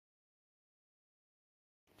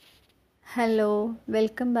Hello,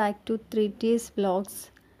 welcome back to 3Ts vlogs.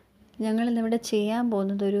 ഞങ്ങളിന്നിവിടെ ചെയ്യാൻ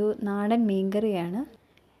പോകുന്നത് ഒരു നാടൻ മീൻകറിയാണ്.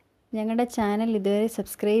 ഞങ്ങളുടെ ചാനൽ ഇതുവരെ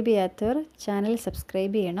സബ്സ്ക്രൈബ് ചെയ്യാത്തവർ ചാനൽ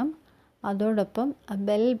സബ്സ്ക്രൈബ് ചെയ്യണം. അതോടൊപ്പം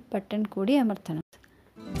ബെൽ ബട്ടൺ കൂടി അമർത്തണം.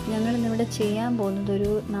 ഞങ്ങളിന്നിവിടെ ചെയ്യാൻ പോകുന്നത്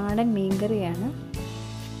ഒരു നാടൻ മീൻകറിയാണ്.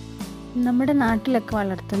 നമ്മുടെ നാട്ടിലൊക്കെ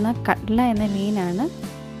വളർത്തുന്ന കട്ല എന്ന മീനാണ്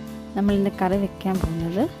നമ്മളിന്ന് കറി വെക്കാൻ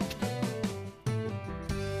പോകുന്നത്.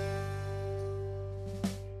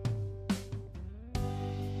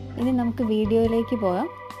 ഇനി നമുക്ക് വീഡിയോയിലേക്ക് പോകാം.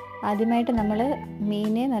 ആദ്യമായിട്ട് നമ്മൾ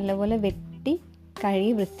മീനെ നല്ലപോലെ വെട്ടി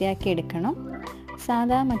കഴുകി വൃത്തിയാക്കി എടുക്കണം.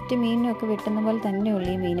 സാധാ മറ്റു മീനിനൊക്കെ വെട്ടുന്ന പോലെ തന്നെയുള്ളൂ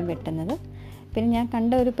ഈ മീനും വെട്ടുന്നത്. പിന്നെ ഞാൻ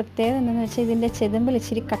കണ്ട ഒരു പ്രത്യേകത എന്താണെന്ന് വെച്ചാൽ ഇതിൻ്റെ ചെതുമ്പൽ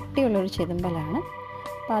ഇച്ചിരി കട്ടിയുള്ളൊരു ചെതുമ്പലാണ്.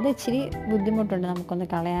 അപ്പോൾ അത് ഇച്ചിരി ബുദ്ധിമുട്ടുണ്ട് നമുക്കൊന്ന്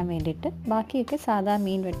കളയാൻ വേണ്ടിയിട്ട്. ബാക്കിയൊക്കെ സാധാ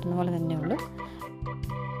മീൻ വെട്ടുന്ന പോലെ തന്നെയുള്ളൂ.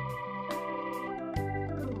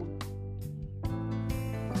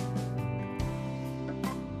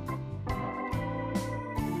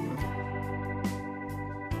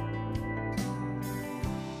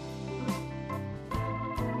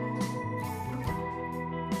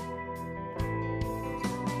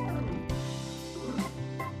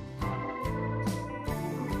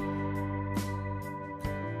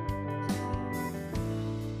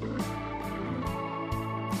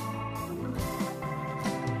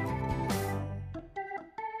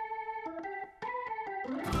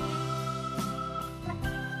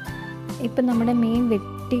 ഇപ്പം നമ്മുടെ മീൻ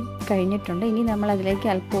വെട്ടി കഴിഞ്ഞിട്ടുണ്ട്. ഇനി നമ്മൾ അതിലേക്ക്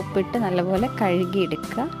അല്പം ഉപ്പിട്ട് നല്ലപോലെ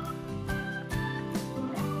കഴുകിയെടുക്കുക.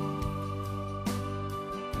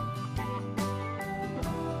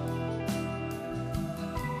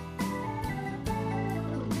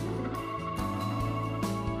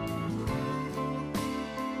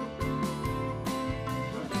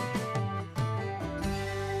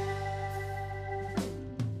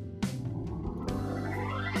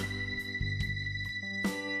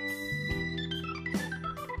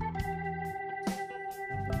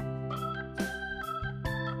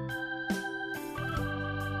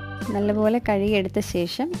 നല്ലപോലെ കഴുകിയെടുത്ത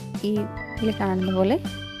ശേഷം ഇതിൽ കാണുന്ന പോലെ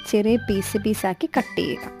ചെറിയ പീസാക്കി കട്ട്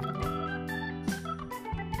ചെയ്യുക.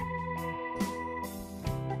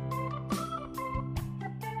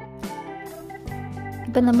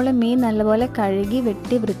 ഇപ്പം നമ്മൾ മീൻ നല്ലപോലെ കഴുകി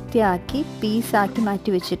വെട്ടി വൃത്തിയാക്കി പീസാക്കി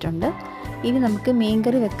മാറ്റി വെച്ചിട്ടുണ്ട്. ഇനി നമുക്ക്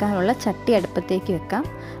മീൻകറി വെക്കാനുള്ള ചട്ടി അടുപ്പത്തേക്ക് വെക്കാം.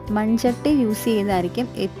 മൺചട്ടി യൂസ് ചെയ്തായിരിക്കും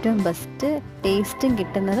ഏറ്റവും ബെസ്റ്റ്. ടേസ്റ്റും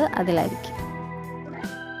കിട്ടുന്നത് അതിലായിരിക്കും.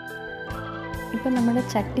 ഇപ്പം നമ്മുടെ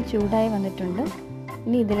ചട്ടി ചൂടായി വന്നിട്ടുണ്ട്.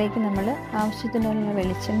 ഇനി ഇതിലേക്ക് നമ്മൾ ആവശ്യത്തിനുള്ള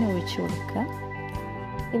വെളിച്ചെണ്ണ ഒഴിച്ചു കൊടുക്കുക.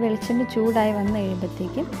 ഈ വെളിച്ചെണ്ണ ചൂടായി വന്നു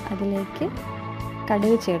കഴിയുമ്പോഴത്തേക്കും അതിലേക്ക്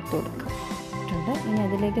കടുക് ചേർത്ത് കൊടുക്കുക. ഇനി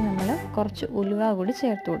അതിലേക്ക് നമ്മൾ കുറച്ച് ഉലുവ കൂടി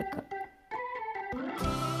ചേർത്ത് കൊടുക്കുക.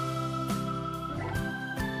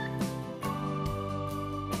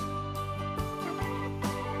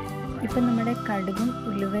 ഇപ്പം നമ്മുടെ കടുകും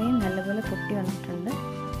ഉലുവയും നല്ലപോലെ പൊട്ടി വന്നിട്ടുണ്ട്.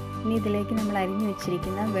 ഇനി ഇതിലേക്ക് നമ്മൾ അരിഞ്ഞു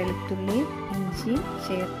വെച്ചിരിക്കുന്ന വെളുത്തുള്ളിയും ഇഞ്ചിയും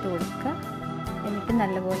ചേർത്ത് കൊടുക്കുക. എന്നിട്ട്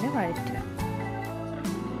നല്ലപോലെ വഴറ്റുക.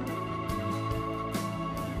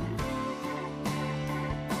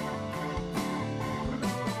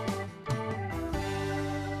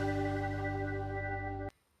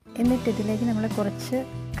 എന്നിട്ട് ഇതിലേക്ക് നമ്മൾ കുറച്ച്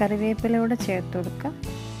കറിവേപ്പില കൂടെ ചേർത്ത് കൊടുക്കുക.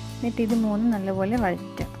 എന്നിട്ട് ഇത് മൂന്നും നല്ലപോലെ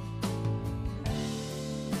വഴറ്റുക.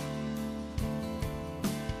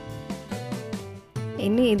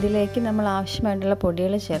 ഇനി ഇതിലേക്ക് നമ്മൾ ആവശ്യമായിട്ടുള്ള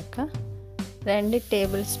പൊടികൾ ചേർക്കുക. 2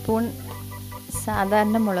 ടേബിൾ സ്പൂൺ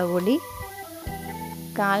സാധാരണ മുളക് പൊടി,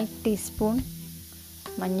 1/4 ടീസ്പൂൺ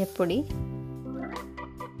മഞ്ഞൾപ്പൊടി,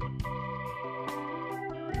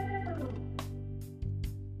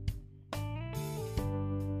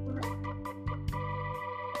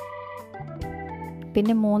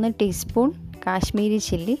 പിന്നെ 3 ടീസ്പൂൺ കാശ്മീരി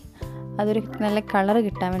ചില്ലി. അതൊരു നല്ല കളർ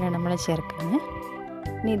കിട്ടാൻ വേണ്ടിയാണ് നമ്മൾ ചേർക്കുന്നത്.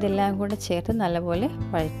 ഇനി ഇതെല്ലാം കൂടെ ചേർത്ത് നല്ലപോലെ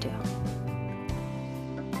വഴറ്റുക.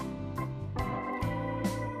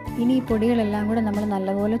 ഇനി ഈ പൊടികളെല്ലാം കൂടെ നമ്മൾ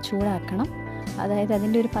നല്ലപോലെ ചൂടാക്കണം. അതായത്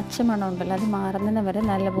അതിൻ്റെ ഒരു പച്ചമണം ഉണ്ടല്ലോ, അത് മാറുന്നത് വരെ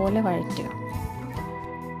നല്ലപോലെ വഴറ്റുക.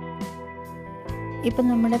 ഇപ്പം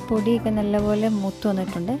നമ്മുടെ പൊടിയൊക്കെ നല്ലപോലെ മൂത്ത്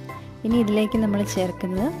വന്നിട്ടുണ്ട്. ഇനി ഇതിലേക്ക് നമ്മൾ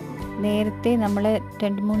ചേർക്കുന്നത് നേരത്തെ നമ്മൾ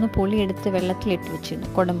 2-3 പുളി എടുത്ത് വെള്ളത്തിലിട്ട് വെച്ചിരുന്നു,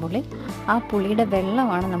 കുടംപുളി. ആ പുളിയുടെ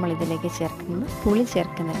വെള്ളമാണ് നമ്മൾ ഇതിലേക്ക് ചേർക്കുന്നത്, പുളി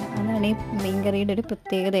ചേർക്കുന്നില്ല. അതാണ് ഈ മീൻകറിയുടെ ഒരു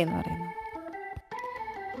പ്രത്യേകത എന്ന് പറയുന്നത്.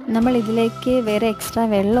 നമ്മൾ ഇതിലേക്ക് വേറെ എക്സ്ട്രാ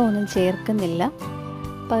വെള്ളമൊന്നും ചേർക്കുന്നില്ല.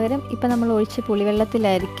 പകരം ഇപ്പം നമ്മൾ ഒഴിച്ച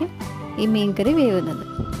പുളിവെള്ളത്തിലായിരിക്കും ഈ മീൻകറി വേവുന്നത്.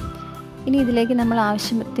 ഇനി ഇതിലേക്ക് നമ്മൾ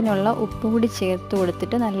ആവശ്യത്തിനുള്ള ഉപ്പ് കൂടി ചേർത്ത്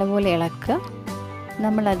കൊടുത്തിട്ട് നല്ലപോലെ ഇളക്കുക.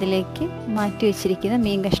 നമ്മൾ അതിലേക്ക് മാറ്റി വെച്ചിരിക്കുന്ന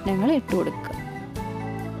മീൻ കഷ്ണങ്ങൾ ഇട്ട് കൊടുക്കുക.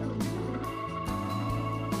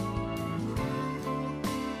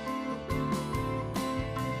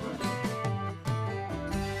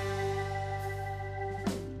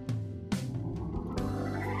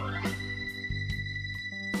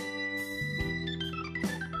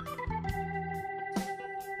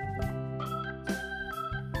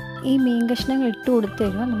 ഈ മീൻ കഷ്ണങ്ങൾ ഇട്ട് കൊടുത്തു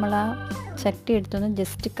കഴിയുമ്പോൾ നമ്മൾ ആ ചട്ടി എടുത്തൊന്ന്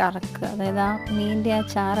ജസ്റ്റ് കറക്കുക. അതായത് ആ മീനിൻ്റെ ആ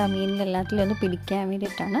ചാറ് ആ മീനിലെല്ലാത്തിലും ഒന്ന് പിടിക്കാൻ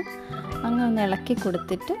വേണ്ടിയിട്ടാണ്. അങ്ങനെ ഒന്ന് ഇളക്കി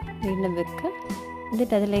കൊടുത്തിട്ട് വീണ്ടും വെക്കുക.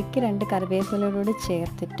 എന്നിട്ട് അതിലേക്ക് 2 കറിവേപ്പിലയോടുകൂടി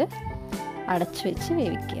ചേർത്തിട്ട് അടച്ചു വെച്ച്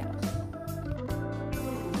വേവിക്കുക.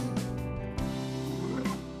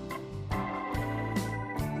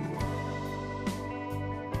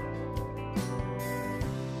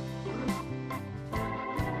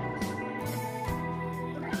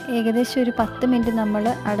 ഏകദേശം ഒരു 10 മിനിറ്റ് നമ്മൾ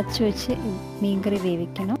അടച്ചു വെച്ച് മീൻകറി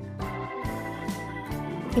വേവിക്കണം.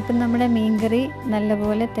 ഇപ്പം നമ്മുടെ മീൻകറി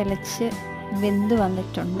നല്ലപോലെ തിളച്ച് വെന്ത്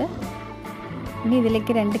വന്നിട്ടുണ്ട്. ഇനി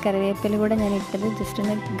ഇതിലേക്ക് 2 കറിവേപ്പില കൂടെ ഞാൻ ഇട്ടത് ജസ്റ്റ്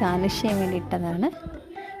ഒന്ന് ഗാർണിഷ് ചെയ്യാൻ വേണ്ടി ഇട്ടതാണ്.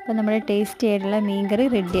 അപ്പോൾ നമ്മുടെ ടേസ്റ്റി ആയിട്ടുള്ള മീൻകറി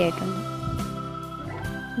റെഡി ആയിട്ടുണ്ട്.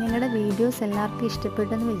 ഞങ്ങളുടെ വീഡിയോസ് എല്ലാവർക്കും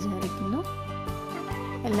ഇഷ്ടപ്പെട്ടെന്ന് വിചാരിക്കുന്നു.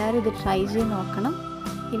 എല്ലാവരും ഇത് ട്രൈ ചെയ്ത് നോക്കണം.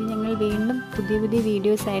 ഇനി ഞങ്ങൾ വീണ്ടും പുതിയ പുതിയ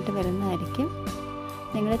വീഡിയോസായിട്ട് വരുന്നതായിരിക്കും.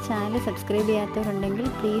 നിങ്ങളുടെ ചാനൽ സബ്സ്ക്രൈബ് ചെയ്യാത്തവരുണ്ടെങ്കിൽ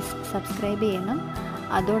പ്ലീസ് സബ്സ്ക്രൈബ് ചെയ്യണം.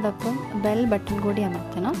 അതോടൊപ്പം ബെൽ ബട്ടൺ കൂടി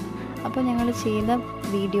അമർത്തണം. അപ്പോൾ ഞങ്ങൾ ചെയ്യുന്ന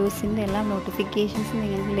വീഡിയോസിൻ്റെ എല്ലാ നോട്ടിഫിക്കേഷൻസും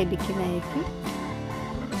നിങ്ങൾക്ക് ലഭിക്കുന്നതായിരിക്കും.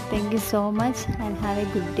 Thank you so much and have A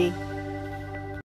good day.